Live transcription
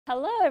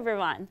Hello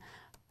everyone!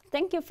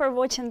 Thank you for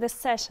watching this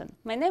session.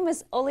 My name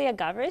is Olia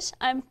Gavrish.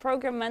 I'm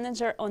Program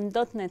Manager on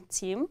 .NET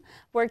team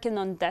working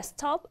on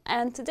desktop,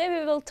 and today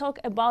we will talk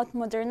about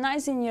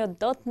modernizing your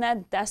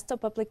 .NET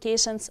desktop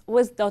applications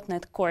with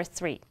 .NET Core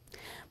 3.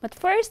 But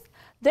first,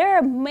 there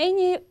are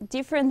many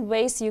different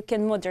ways you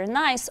can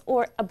modernize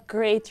or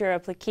upgrade your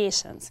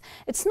applications.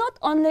 It's not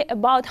only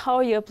about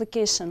how your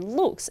application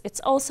looks, it's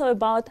also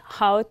about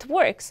how it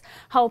works,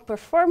 how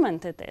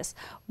performant it is,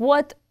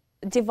 what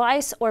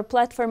device or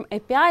platform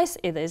APIs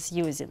it is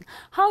using.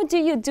 How do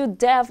you do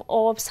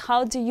DevOps?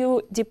 How do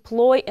you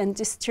deploy and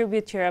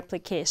distribute your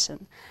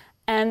application?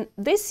 And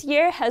this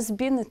year has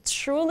been a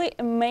truly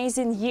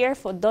amazing year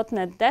for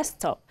 .NET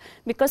Desktop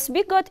because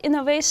we got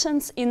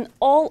innovations in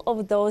all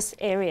of those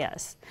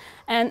areas.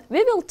 And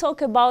we will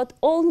talk about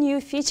all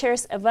new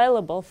features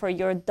available for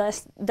your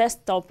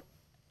desktop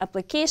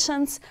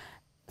applications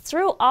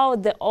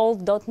throughout the All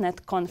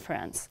 .NET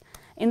conference.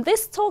 In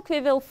this talk, we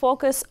will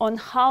focus on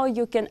how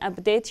you can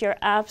update your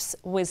apps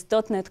with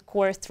 .NET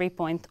Core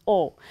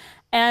 3.0.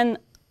 And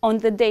on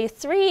the day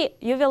 3,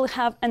 you will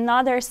have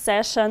another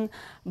session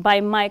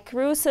by Mike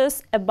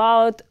Russos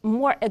about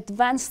more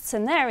advanced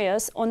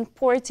scenarios on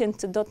porting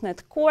to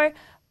 .NET Core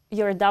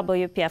your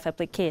WPF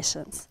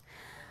applications.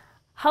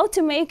 How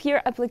to make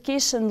your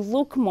application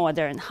look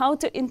modern, how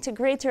to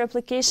integrate your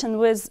application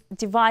with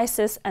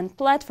devices and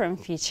platform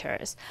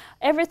features.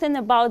 Everything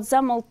about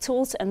XAML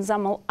tools and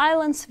XAML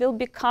islands will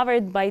be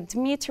covered by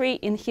Dmitry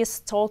in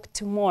his talk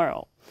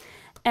tomorrow.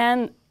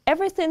 And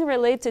everything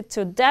related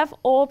to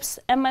DevOps,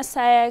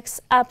 MSIX,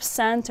 App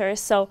Center,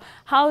 so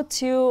how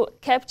to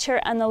capture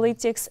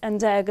analytics and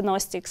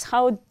diagnostics,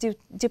 how to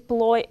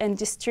deploy and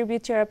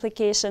distribute your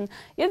application,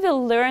 you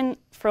will learn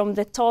from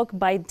the talk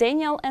by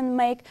Daniel and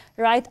Meg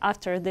right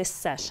after this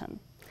session.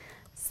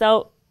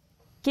 So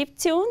keep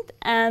tuned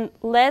and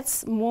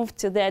let's move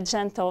to the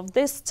agenda of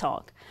this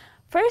talk.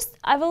 First,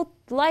 I would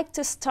like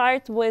to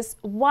start with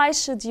why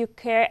should you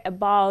care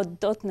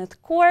about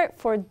 .NET Core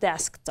for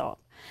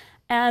desktop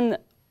and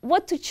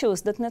what to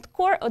choose, .NET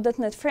Core or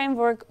 .NET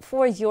Framework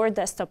for your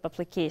desktop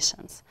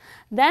applications.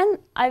 Then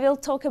I will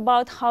talk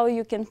about how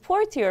you can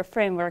port your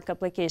framework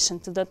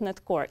application to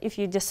 .NET Core if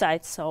you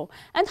decide so,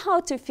 and how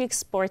to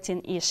fix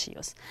porting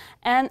issues.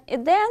 And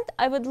at the end,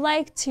 I would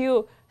like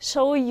to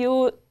show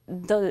you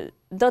the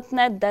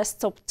 .NET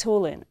desktop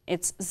tooling.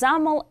 It's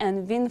XAML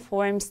and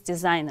WinForms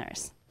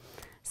designers.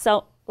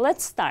 So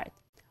let's start.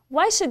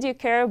 Why should you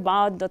care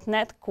about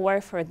 .NET Core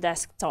for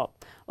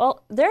desktop?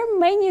 Well, there are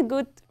many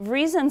good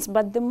reasons,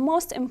 but the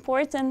most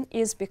important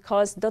is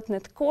because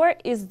 .NET Core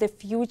is the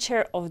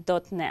future of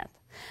 .NET.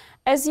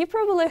 As you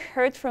probably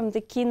heard from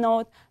the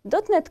keynote,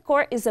 .NET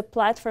Core is a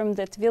platform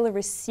that will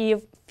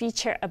receive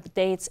feature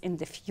updates in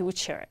the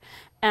future.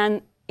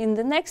 And in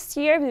the next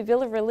year, we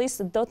will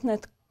release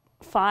 .NET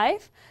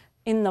 5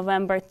 in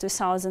November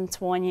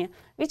 2020,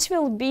 which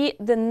will be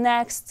the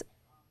next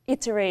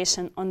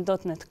iteration on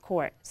 .NET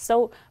Core.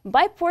 So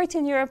by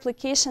porting your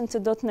application to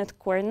 .NET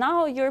Core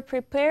now, you're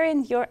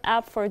preparing your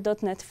app for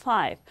 .NET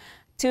 5.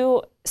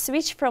 To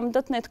switch from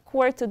 .NET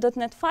Core to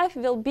 .NET 5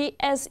 will be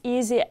as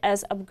easy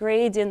as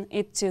upgrading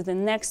it to the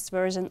next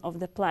version of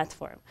the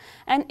platform.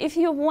 And if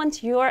you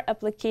want your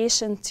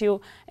application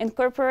to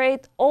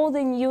incorporate all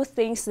the new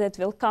things that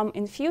will come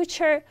in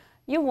future,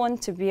 you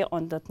want to be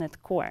on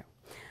 .NET Core.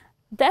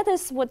 That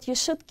is what you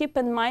should keep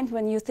in mind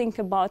when you think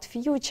about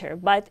future.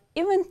 But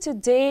even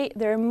today,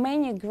 there are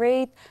many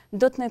great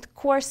 .NET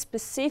Core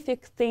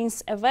specific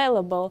things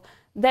available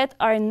that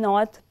are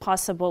not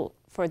possible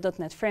for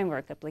 .NET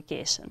Framework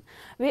application.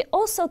 We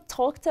also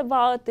talked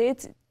about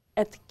it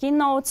at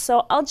keynote,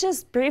 so I'll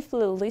just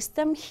briefly list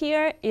them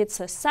here. It's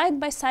a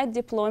side-by-side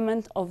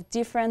deployment of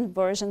different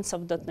versions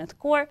of .NET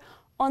Core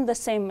on the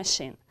same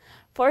machine.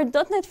 For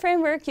 .NET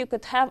Framework, you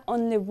could have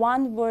only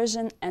one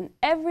version, and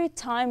every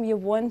time you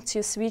want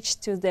to switch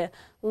to the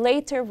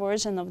later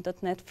version of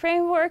 .NET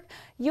Framework,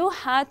 you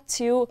had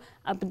to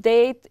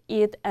update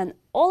it, and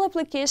all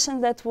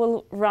applications that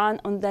will run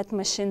on that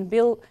machine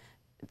will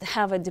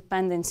have a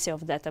dependency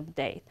of that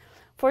update.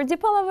 For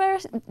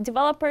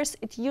developers,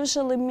 it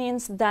usually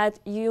means that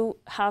you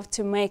have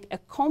to make a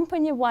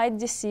company-wide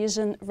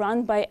decision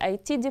run by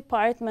IT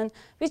department,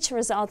 which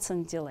results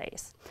in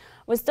delays.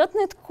 With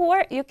 .NET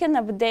Core, you can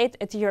update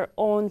at your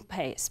own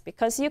pace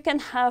because you can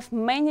have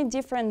many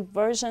different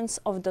versions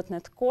of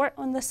 .NET Core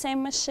on the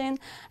same machine,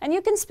 and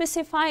you can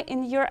specify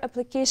in your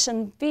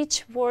application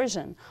which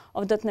version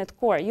of .NET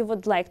Core you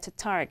would like to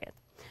target.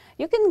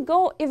 You can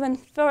go even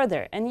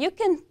further, and you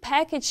can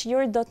package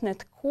your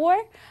 .NET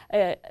Core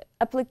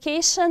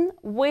application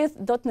with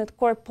 .NET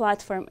Core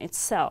platform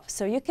itself.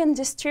 So you can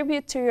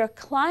distribute to your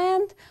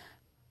client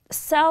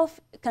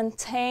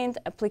self-contained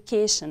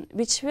application,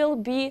 which will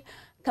be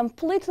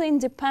completely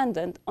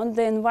independent on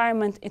the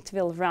environment it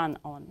will run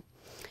on.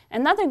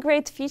 Another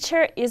great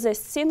feature is a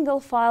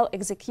single file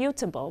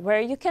executable,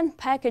 where you can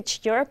package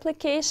your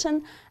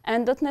application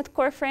and .NET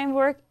Core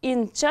framework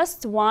in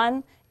just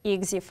one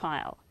exe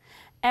file.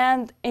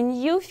 And a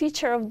new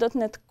feature of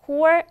 .NET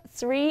Core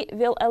 3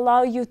 will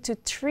allow you to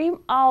trim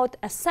out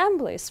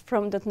assemblies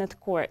from .NET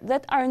Core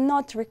that are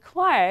not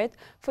required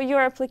for your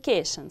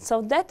application.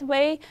 So that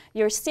way,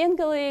 your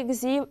single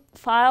exe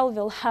file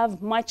will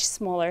have much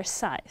smaller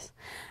size.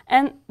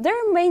 And there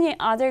are many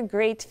other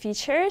great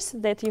features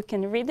that you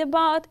can read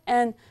about,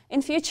 and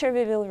in future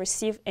we will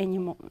receive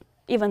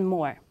even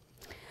more.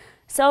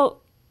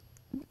 So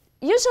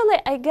usually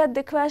I get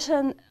the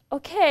question,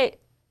 okay,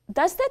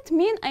 does that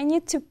mean I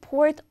need to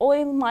port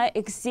all my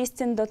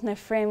existing .NET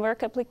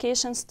Framework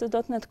applications to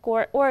 .NET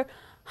Core, or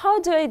how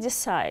do I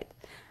decide?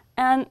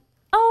 And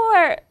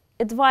our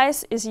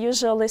advice is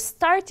usually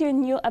start your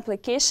new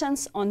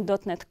applications on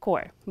 .NET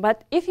Core.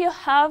 But if you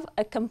have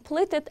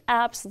completed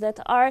apps that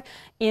are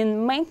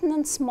in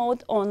maintenance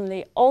mode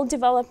only, all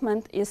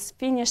development is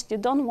finished, you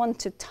don't want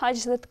to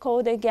touch that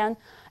code again,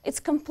 it's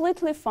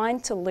completely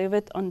fine to leave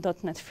it on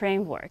 .NET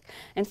Framework.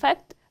 In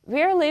fact,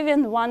 we are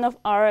leaving one of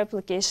our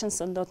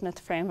applications on .NET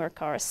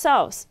Framework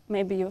ourselves.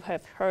 Maybe you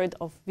have heard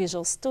of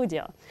Visual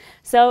Studio.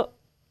 So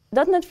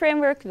 .NET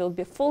Framework will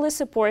be fully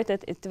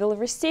supported. It will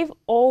receive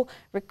all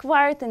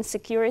required and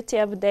security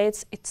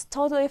updates. It's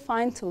totally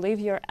fine to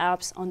leave your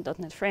apps on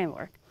 .NET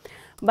Framework.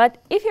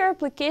 But if your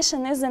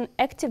application is in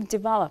active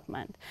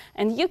development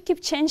and you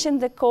keep changing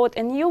the code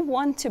and you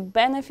want to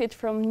benefit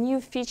from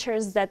new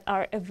features that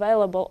are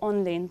available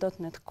only in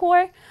 .NET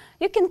Core,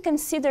 you can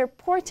consider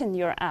porting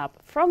your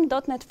app from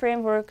 .NET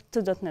Framework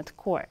to .NET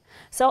Core.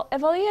 So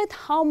evaluate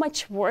how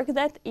much work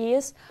that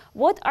is,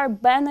 what are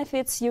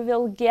benefits you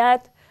will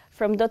get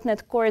from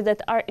 .NET Core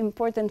that are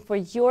important for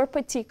your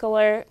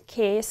particular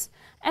case,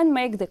 and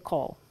make the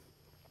call.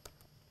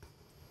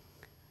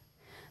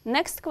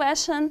 Next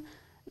question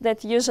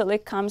that usually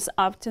comes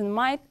up to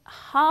mind,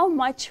 how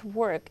much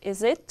work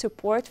is it to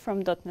port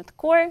from .NET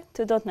Core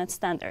to .NET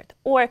Standard?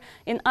 Or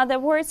in other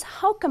words,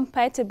 how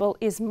compatible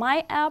is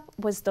my app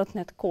with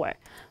 .NET Core?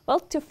 Well,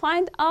 to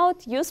find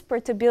out, use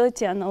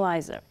Portability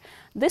Analyzer.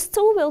 This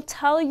tool will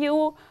tell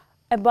you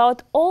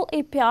about all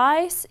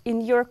APIs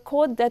in your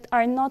code that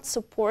are not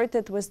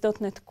supported with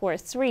 .NET Core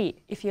 3,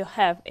 if you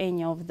have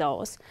any of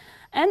those.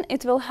 And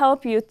it will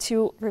help you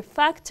to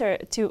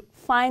refactor, to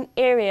find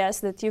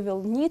areas that you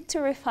will need to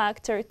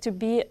refactor to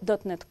be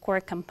 .NET Core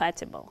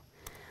compatible.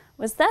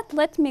 With that,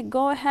 let me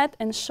go ahead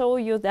and show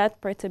you that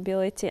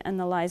Portability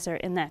Analyzer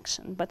in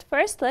action. But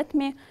first, let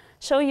me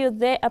show you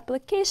the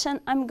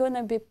application I'm going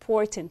to be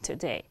porting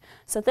today.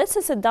 So this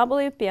is a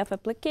WPF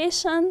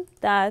application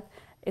that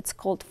it's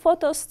called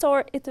Photo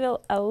Store. It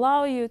will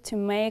allow you to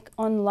make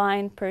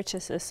online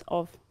purchases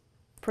of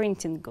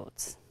printing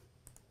goods.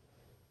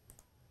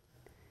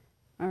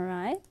 All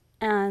right,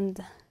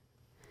 and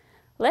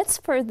let's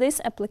for this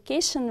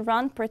application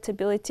run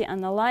Portability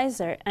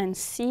Analyzer and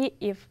see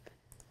if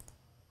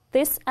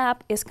this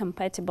app is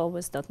compatible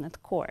with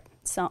 .NET Core.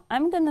 So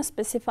I'm going to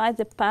specify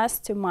the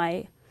path to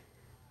my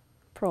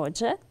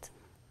project.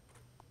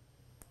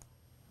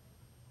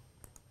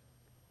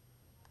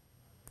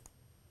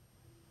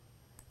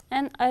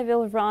 And I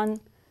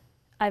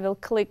will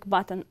click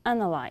button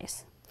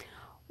Analyze.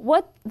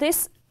 What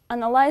this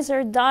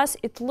analyzer does,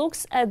 it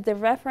looks at the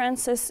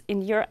references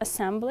in your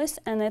assemblies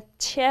and it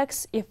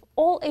checks if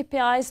all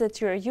APIs that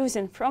you're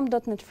using from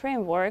 .NET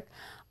Framework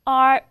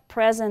are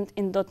present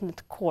in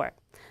 .NET Core.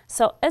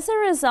 So as a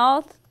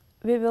result,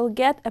 we will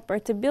get a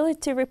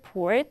portability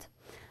report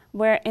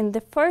where in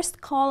the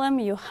first column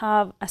you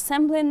have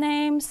assembly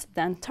names,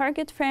 then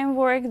target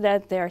framework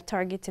that they are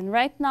targeting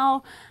right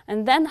now,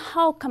 and then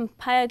how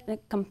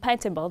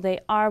compatible they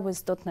are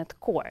with .NET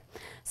Core.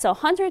 So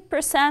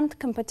 100%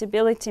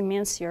 compatibility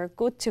means you're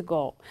good to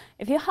go.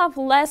 If you have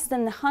less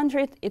than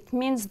 100, it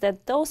means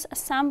that those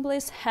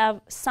assemblies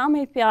have some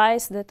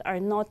APIs that are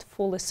not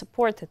fully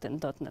supported in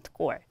 .NET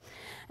Core.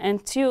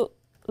 And to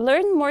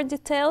learn more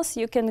details,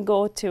 you can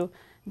go to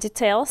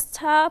Details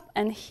tab,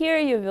 and here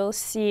you will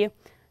see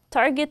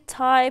target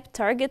type,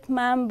 target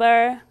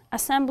member,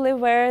 assembly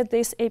where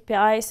this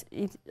API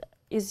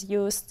is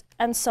used,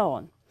 and so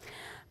on.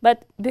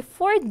 But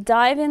before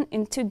diving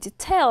into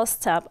Details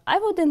tab, I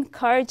would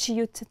encourage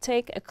you to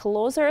take a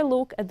closer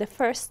look at the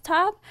first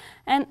tab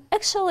and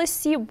actually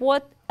see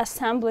what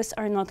assemblies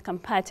are not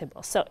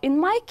compatible. So in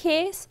my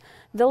case,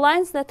 the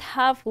lines that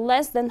have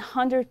less than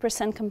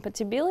 100%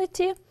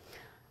 compatibility,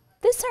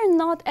 these are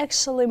not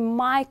actually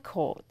my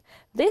code.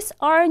 These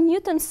are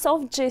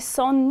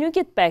Newtonsoft.json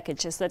NuGet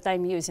packages that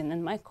I'm using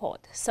in my code.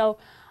 So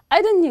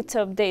I don't need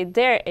to update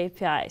their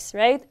APIs,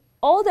 right?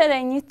 All that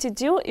I need to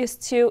do is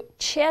to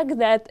check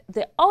that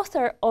the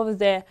author of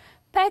the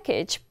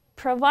package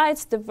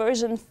provides the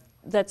version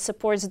that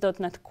supports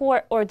 .NET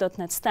Core or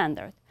 .NET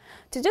Standard.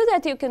 To do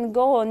that, you can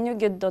go on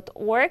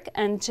NuGet.org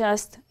and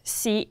just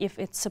see if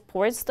it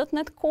supports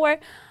 .NET Core.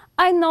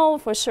 I know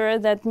for sure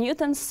that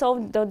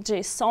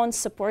Newtonsoft.json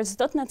supports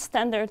 .NET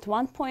Standard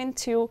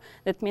 1.2.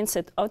 That means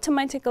it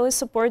automatically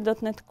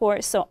supports .NET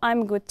Core, so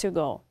I'm good to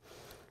go.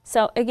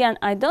 So again,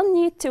 I don't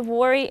need to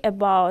worry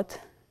about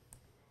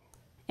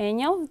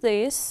any of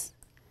this,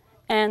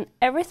 and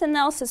everything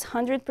else is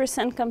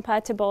 100%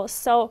 compatible.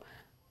 So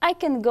I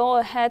can go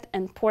ahead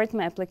and port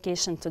my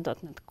application to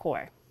 .NET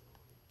Core.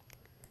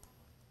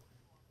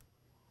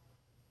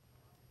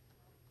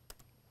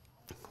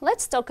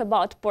 Let's talk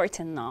about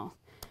porting now.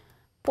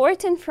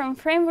 Porting from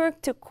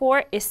framework to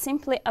core is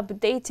simply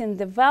updating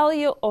the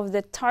value of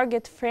the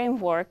target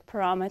framework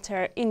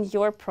parameter in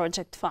your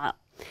project file.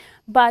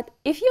 But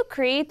if you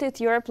created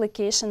your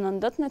application on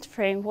 .NET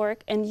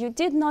Framework and you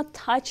did not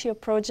touch your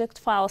project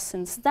file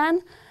since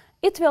then,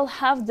 it will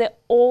have the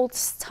old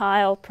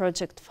style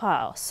project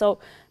file. So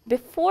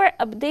before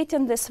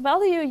updating this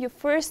value, you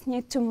first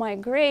need to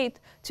migrate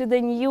to the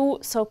new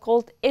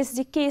so-called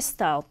SDK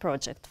style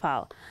project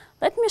file.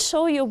 Let me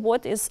show you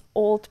what is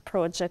old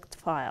project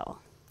file.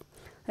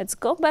 Let's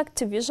go back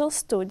to Visual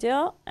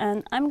Studio,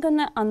 and I'm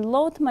gonna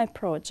unload my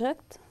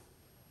project.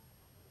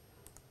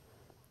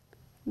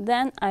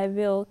 Then I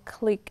will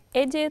click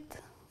Edit,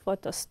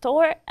 Photo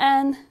Store,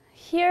 and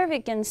here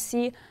we can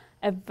see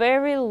a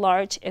very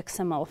large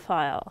XML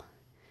file,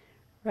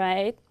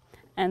 right?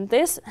 And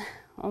this,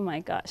 oh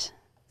my gosh,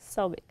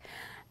 so big.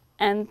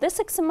 And this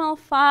XML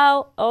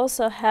file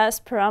also has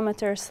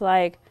parameters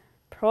like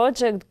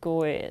project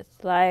GUID,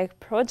 like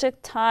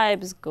project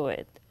types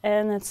GUID,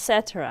 and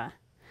etc.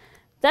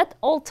 That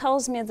all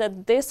tells me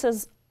that this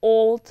is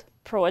old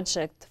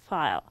project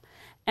file.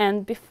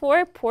 And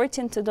before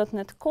porting to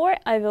 .NET Core,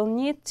 I will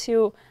need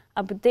to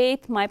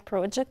update my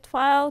project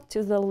file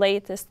to the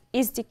latest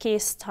SDK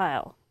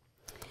style.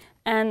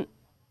 And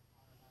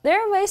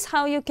there are ways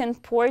how you can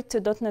port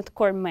to .NET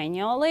Core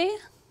manually.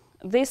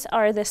 These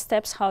are the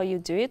steps how you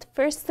do it.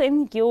 First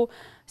thing, you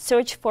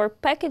search for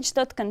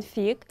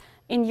package.config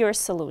in your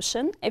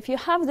solution. If you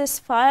have this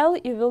file,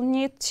 you will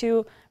need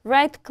to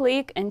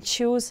right-click and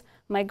choose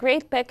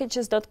migrate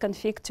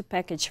packages.config to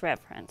package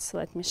reference.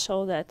 Let me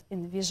show that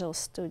in Visual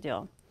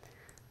Studio.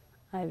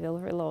 I will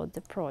reload the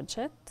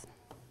project.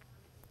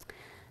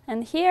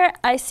 And here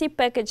I see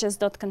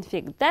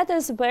packages.config. That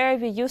is where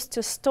we used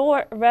to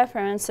store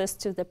references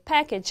to the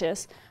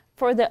packages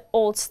for the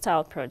old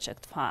style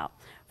project file.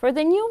 For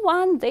the new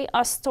one, they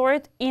are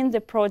stored in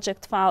the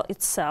project file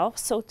itself.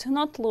 So to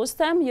not lose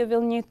them, you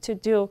will need to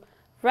do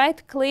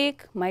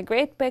right-click,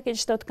 migrate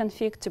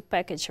package.config to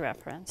package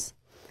reference.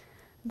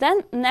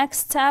 Then next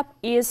step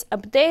is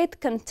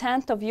update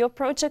content of your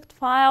project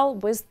file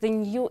with the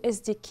new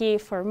SDK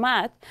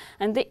format.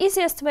 And the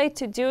easiest way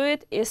to do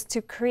it is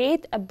to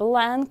create a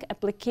blank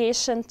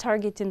application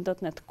targeting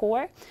 .NET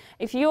Core.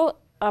 If you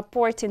are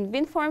porting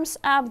WinForms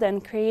app, then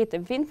create a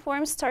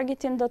WinForms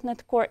targeting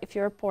 .NET Core. If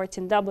you're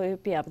porting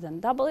WPF, then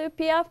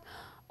WPF.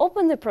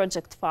 Open the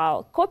project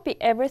file, copy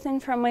everything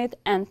from it,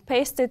 and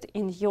paste it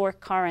in your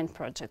current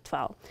project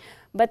file.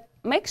 But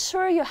make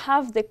sure you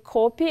have the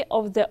copy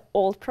of the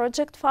old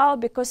project file,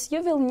 because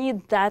you will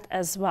need that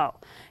as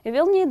well. You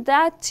will need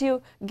that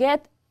to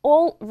get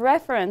all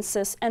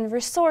references and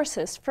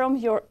resources from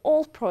your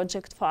old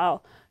project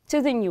file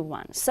to the new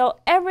one. So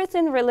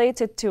everything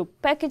related to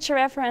package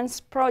reference,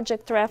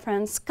 project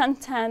reference,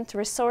 content,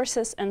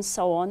 resources, and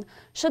so on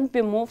should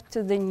be moved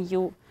to the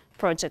new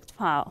project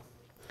file.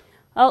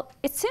 Well,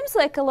 it seems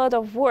like a lot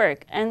of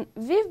work, and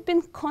we've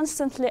been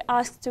constantly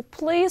asked to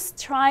please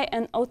try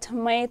and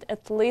automate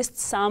at least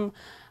some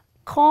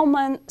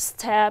common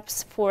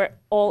steps for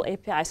all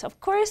APIs. Of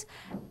course,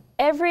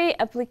 every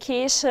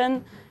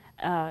application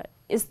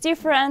is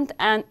different,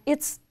 and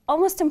it's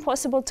almost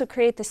impossible to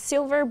create a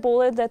silver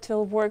bullet that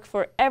will work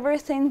for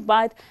everything,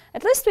 but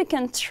at least we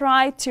can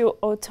try to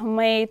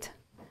automate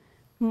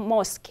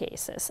most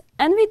cases.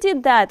 And we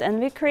did that, and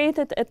we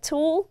created a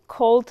tool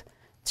called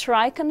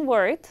try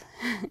convert.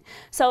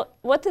 So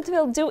what it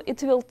will do,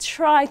 it will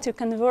try to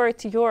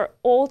convert your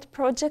old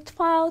project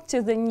file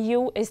to the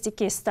new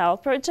SDK style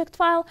project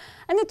file,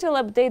 and it will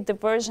update the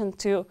version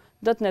to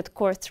 .NET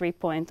Core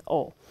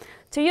 3.0.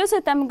 To use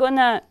it, I'm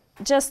gonna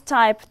just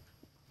type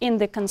in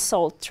the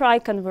console try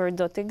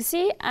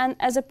convert.exe, and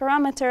as a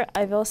parameter,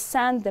 I will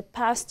send the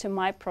path to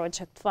my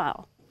project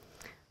file.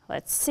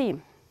 Let's see.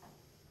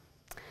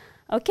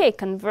 Okay,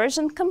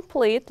 conversion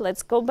complete.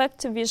 Let's go back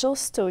to Visual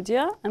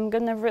Studio. I'm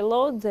gonna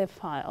reload the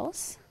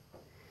files.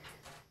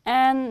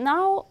 And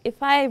now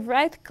if I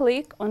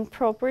right-click on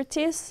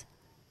Properties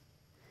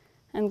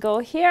and go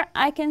here,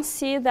 I can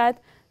see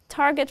that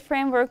target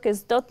framework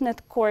is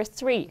 .NET Core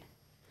 3.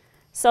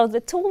 So the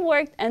tool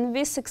worked, and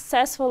we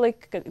successfully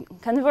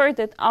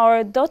converted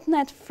our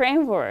 .NET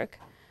Framework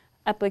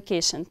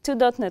application to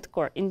 .NET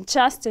Core in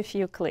just a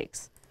few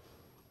clicks.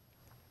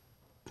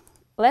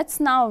 Let's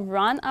now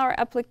run our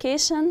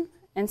application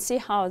and see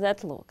how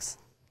that looks.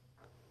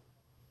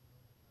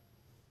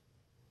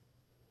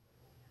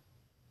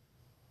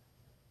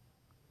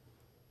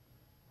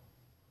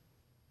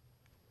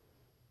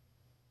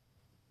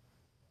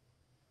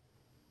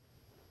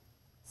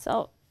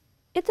 So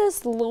it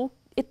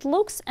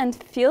looks and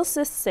feels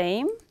the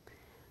same,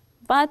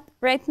 but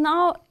right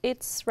now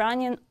it's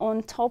running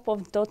on top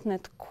of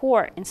 .NET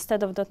Core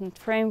instead of .NET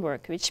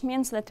Framework, which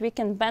means that we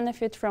can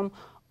benefit from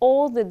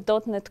all the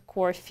 .NET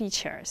Core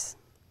features.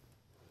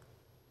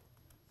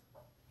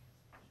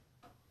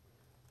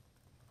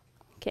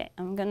 Okay,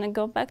 I'm gonna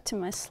go back to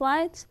my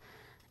slides,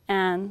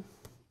 and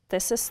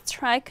this is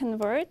try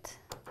convert.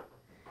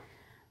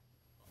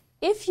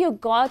 If you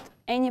got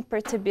any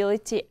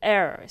portability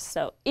errors,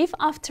 so if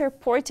after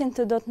porting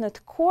to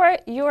 .NET Core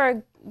you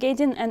are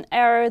getting an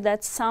error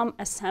that some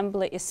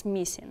assembly is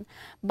missing,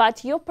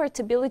 but your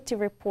portability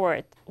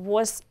report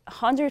was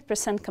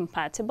 100%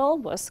 compatible,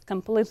 was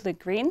completely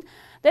green,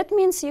 that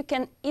means you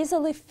can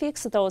easily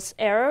fix those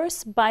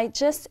errors by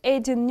just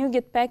adding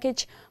NuGet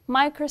package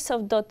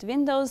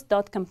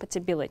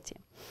Microsoft.Windows.compatibility.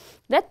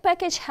 That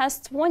package has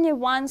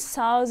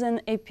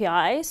 21,000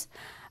 APIs.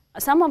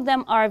 Some of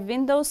them are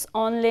Windows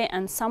only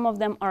and some of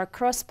them are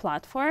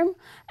cross-platform,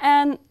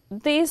 and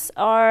these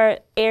are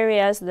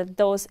areas that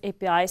those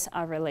APIs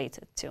are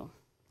related to.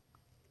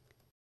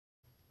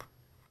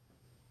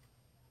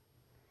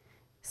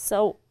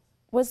 So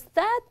with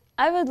that,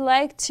 I would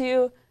like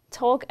to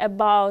talk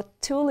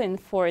about tooling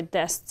for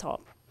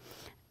desktop.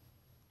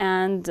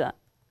 And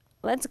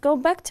let's go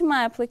back to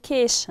my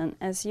application.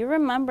 As you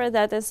remember,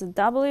 that is a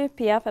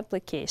WPF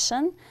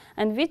application,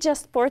 and we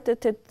just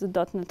ported it to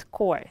 .NET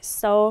Core.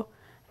 So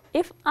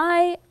if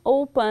I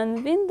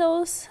open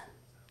Windows,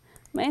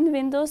 main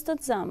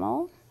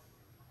windows.xaml,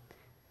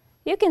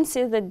 you can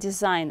see the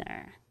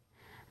designer.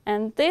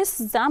 And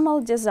this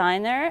XAML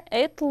designer,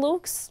 it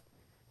looks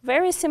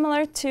very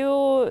similar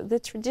to the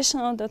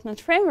traditional .NET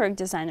Framework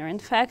designer. In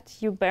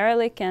fact, you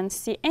barely can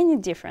see any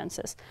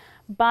differences.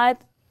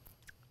 But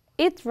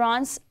it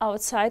runs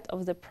outside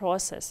of the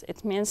process.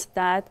 It means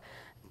that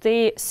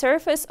the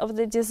surface of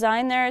the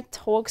designer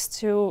talks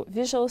to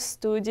Visual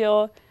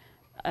Studio.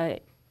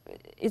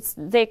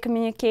 They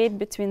communicate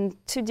between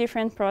two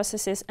different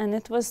processes, and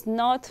it was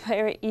not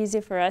very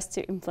easy for us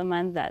to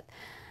implement that.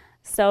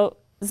 So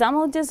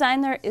XAML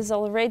Designer is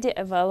already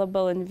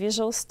available in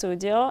Visual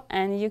Studio,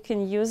 and you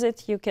can use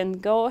it. You can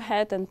go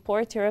ahead and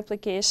port your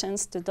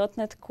applications to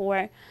 .NET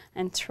Core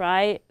and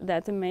try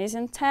that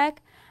amazing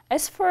tech.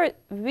 As for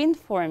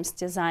WinForms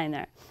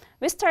Designer,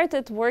 we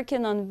started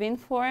working on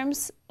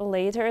WinForms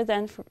later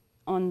than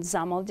on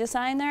XAML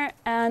Designer,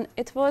 and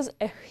it was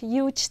a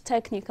huge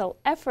technical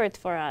effort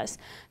for us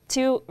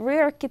to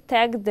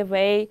re-architect the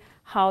way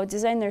how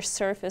Designer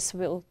Surface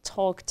will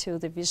talk to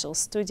the Visual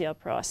Studio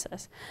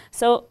process.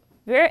 So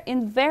we're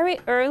in very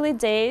early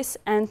days,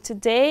 and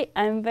today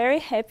I'm very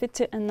happy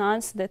to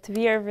announce that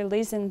we are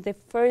releasing the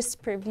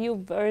first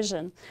preview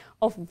version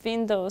of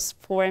Windows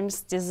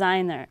Forms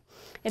Designer.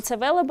 It's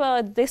available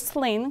at this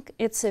link.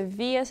 It's a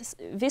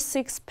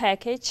V6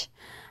 package.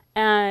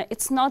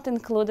 It's not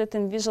included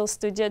in Visual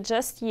Studio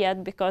just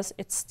yet because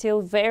it's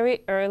still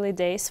very early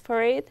days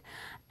for it.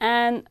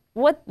 And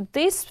what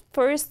this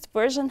first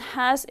version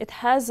has, it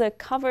has a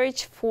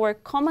coverage for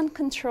common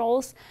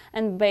controls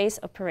and base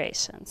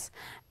operations.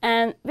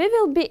 And we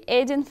will be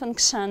adding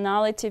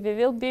functionality. We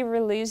will be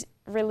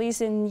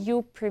releasing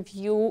new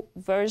preview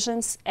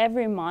versions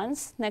every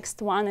month.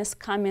 Next one is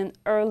coming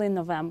early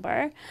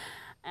November.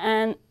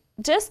 And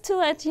just to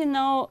let you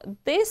know,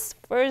 this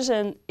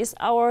version is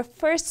our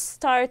first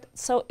start,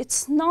 so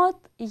it's not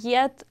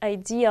yet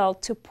ideal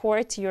to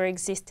port your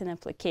existing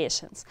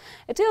applications.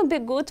 It will be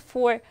good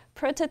for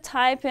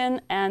prototyping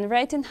and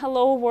writing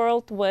hello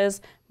world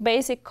with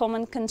basic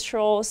common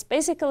controls,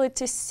 basically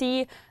to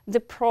see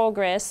the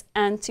progress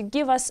and to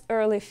give us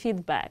early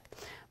feedback.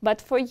 But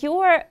for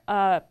your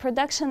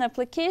production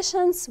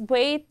applications,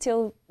 wait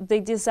till the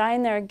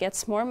designer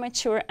gets more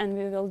mature, and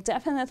we will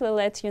definitely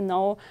let you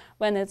know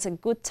when it's a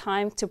good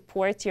time to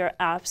port your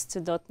apps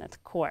to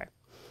 .NET Core.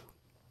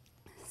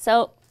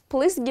 So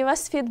please give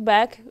us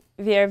feedback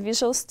via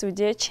Visual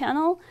Studio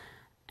channel,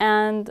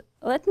 and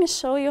let me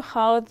show you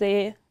how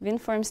the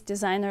WinForms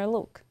Designer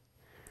look.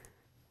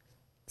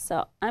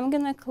 So I'm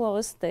going to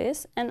close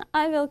this, and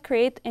I will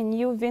create a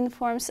new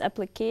WinForms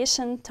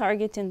application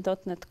targeting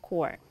 .NET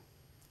Core.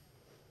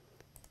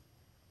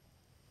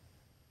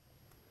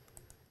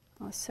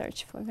 I'll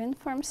search for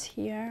WinForms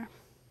here.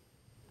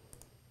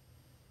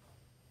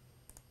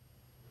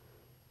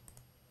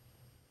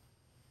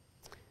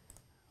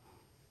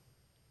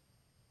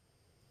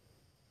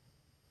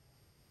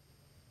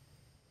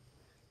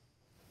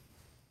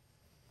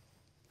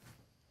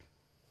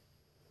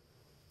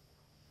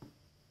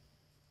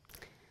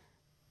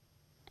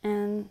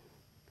 And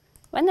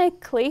when I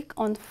click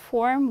on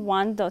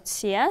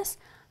form1.cs,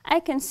 I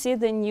can see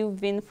the new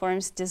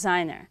WinForms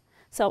Designer.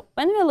 So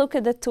when we look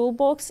at the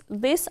toolbox,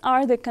 these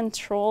are the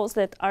controls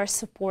that are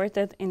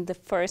supported in the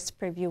first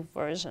preview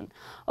version.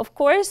 Of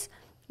course,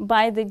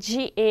 by the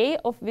GA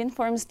of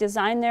WinForms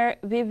Designer,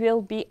 we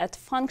will be at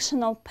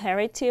functional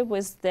parity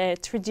with the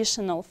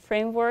traditional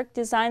framework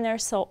designer,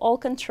 so all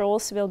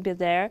controls will be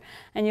there,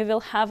 and you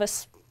will have a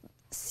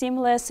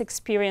seamless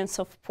experience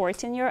of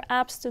porting your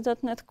apps to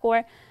 .NET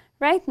Core.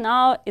 Right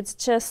now, it's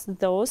just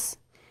those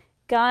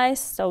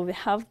guys, so we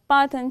have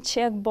button,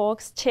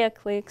 checkbox,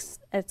 checklists,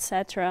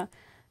 etc.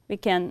 We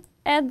can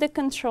add the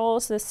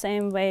controls the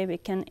same way. We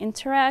can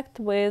interact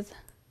with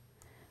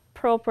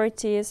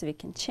properties. We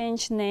can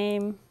change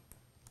name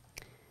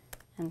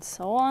and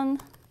so on.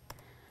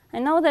 I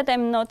know that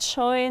I'm not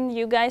showing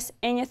you guys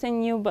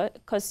anything new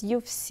because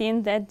you've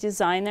seen that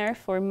designer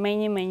for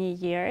many, many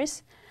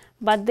years.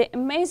 But the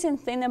amazing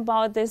thing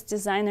about this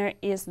designer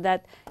is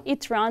that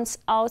it runs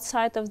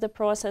outside of the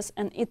process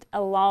and it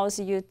allows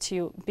you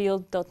to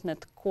build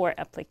 .NET Core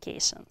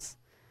applications.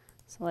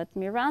 So let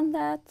me run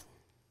that.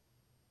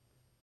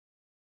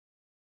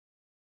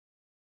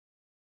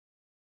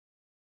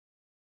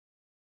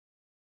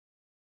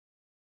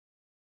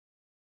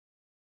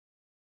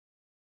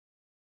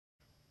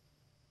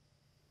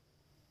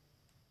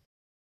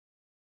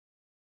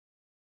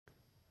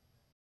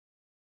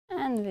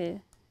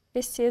 And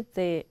we see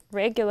the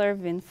regular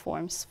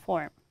WinForms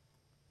form.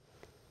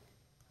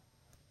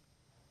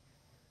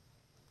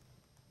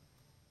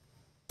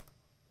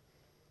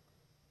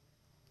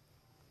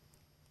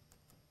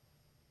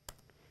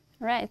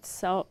 Right,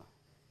 so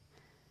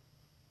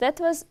that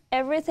was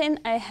everything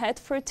I had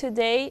for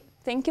today.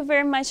 Thank you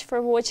very much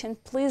for watching.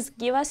 Please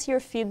give us your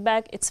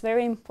feedback. It's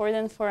very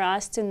important for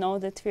us to know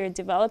that we're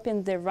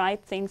developing the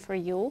right thing for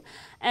you.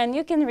 And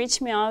you can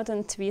reach me out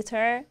on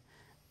Twitter.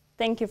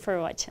 Thank you for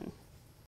watching.